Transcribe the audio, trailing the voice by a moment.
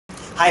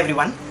Hi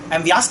everyone,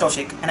 I'm Vyas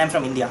and I'm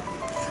from India.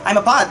 I'm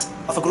a part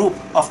of a group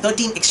of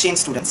 13 exchange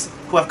students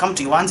who have come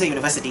to YZU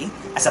University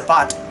as a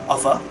part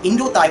of a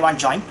Indo-Taiwan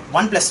joint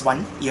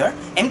 1+1 year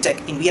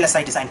MTech in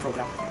VLSI design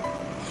program.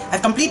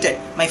 I've completed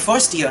my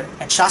first year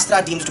at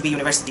SASTRA deemed to be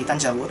University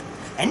Tanjavur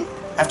and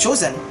have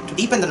chosen to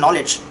deepen the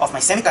knowledge of my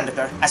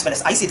semiconductor as well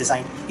as IC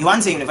design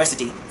YZU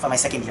University for my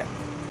second year.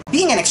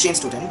 Being an exchange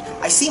student,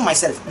 I see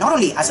myself not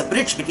only as a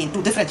bridge between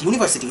two different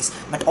universities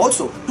but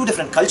also two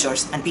different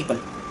cultures and people.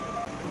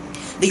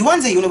 The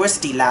YZU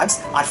University labs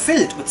are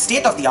filled with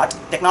state-of-the-art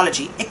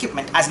technology,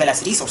 equipment as well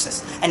as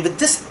resources, and with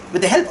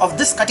the help of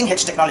this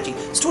cutting-edge technology,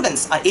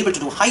 students are able to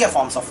do higher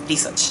forms of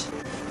research.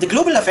 The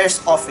Global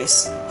Affairs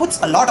Office puts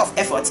a lot of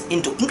efforts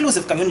into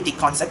inclusive community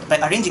concept by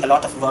arranging a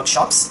lot of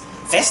workshops,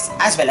 fests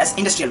as well as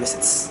industrial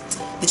visits.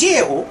 The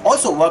GAO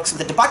also works with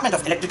the Department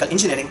of Electrical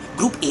Engineering,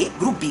 Group A,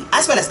 Group B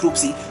as well as Group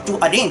C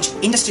to arrange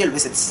industrial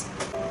visits.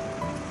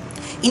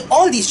 In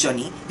all these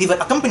journeys, we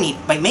were accompanied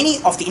by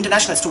many of the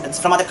international students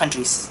from other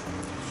countries,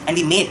 and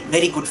we made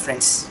very good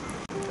friends.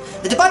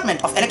 The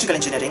Department of Electrical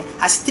Engineering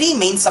has three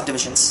main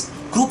subdivisions.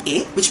 Group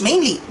A, which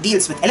mainly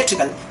deals with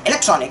electrical,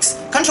 electronics,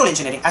 control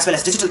engineering as well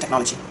as digital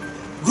technology.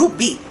 Group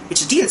B,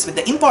 which deals with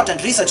the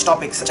important research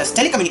topics such as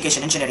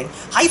telecommunication engineering,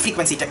 high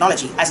frequency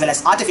technology as well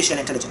as artificial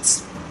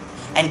intelligence.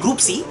 And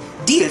Group C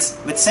deals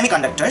with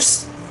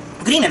semiconductors,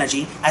 green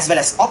energy as well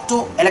as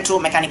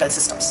opto-electromechanical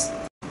systems.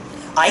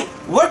 I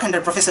work under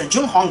Professor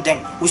Jung Hong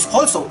Deng, who is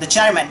also the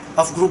chairman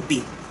of Group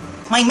B.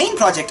 My main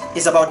project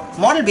is about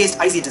model-based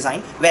IC design,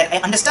 where I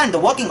understand the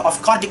working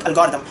of Cordic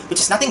algorithm, which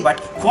is nothing but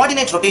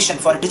coordinate rotation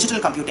for digital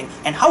computing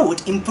and how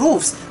it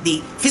improves the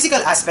physical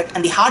aspect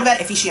and the hardware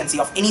efficiency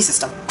of any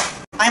system.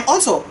 I am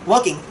also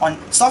working on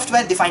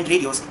software-defined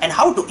radios and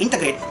how to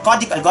integrate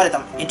Cordic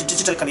algorithm into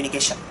digital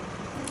communication.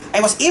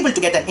 I was able to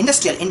get an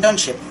industrial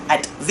internship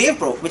at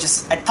WavePro, which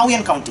is at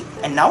Taoyuan County,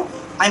 and now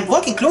I am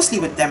working closely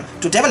with them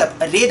to develop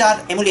a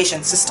radar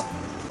emulation system.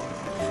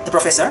 The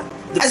professor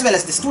as well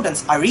as the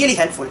students are really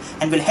helpful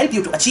and will help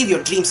you to achieve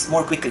your dreams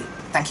more quickly.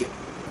 Thank you.